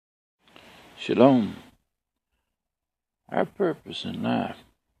Shalom. Our purpose in life,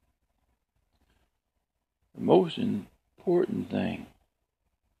 the most important thing,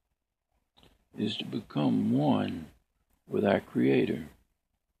 is to become one with our Creator.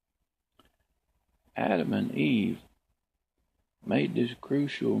 Adam and Eve made this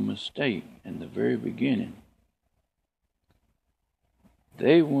crucial mistake in the very beginning.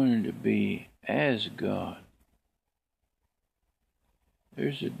 They wanted to be as God.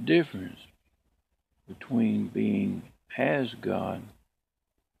 There's a difference between being as God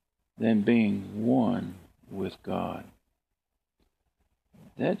than being one with God.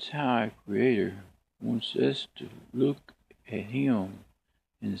 That's how our Creator wants us to look at Him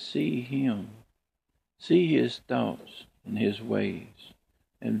and see Him, see His thoughts and His ways,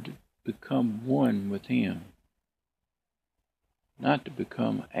 and to become one with Him. Not to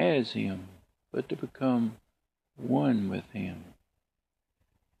become as Him, but to become one with Him.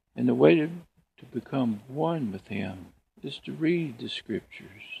 And the way to become one with Him is to read the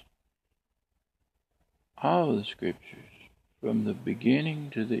Scriptures. All the Scriptures, from the beginning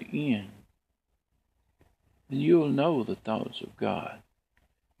to the end. And you'll know the thoughts of God.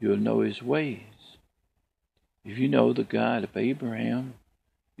 You'll know His ways. If you know the God of Abraham,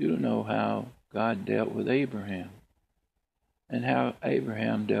 you'll know how God dealt with Abraham and how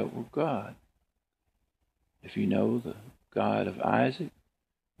Abraham dealt with God. If you know the God of Isaac,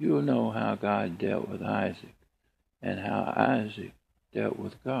 you'll know how God dealt with Isaac and how Isaac dealt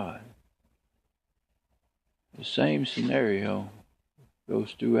with God. The same scenario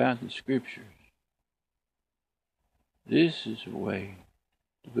goes throughout the Scriptures. This is a way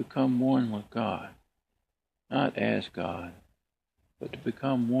to become one with God, not as God, but to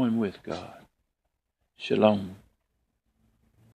become one with God. Shalom.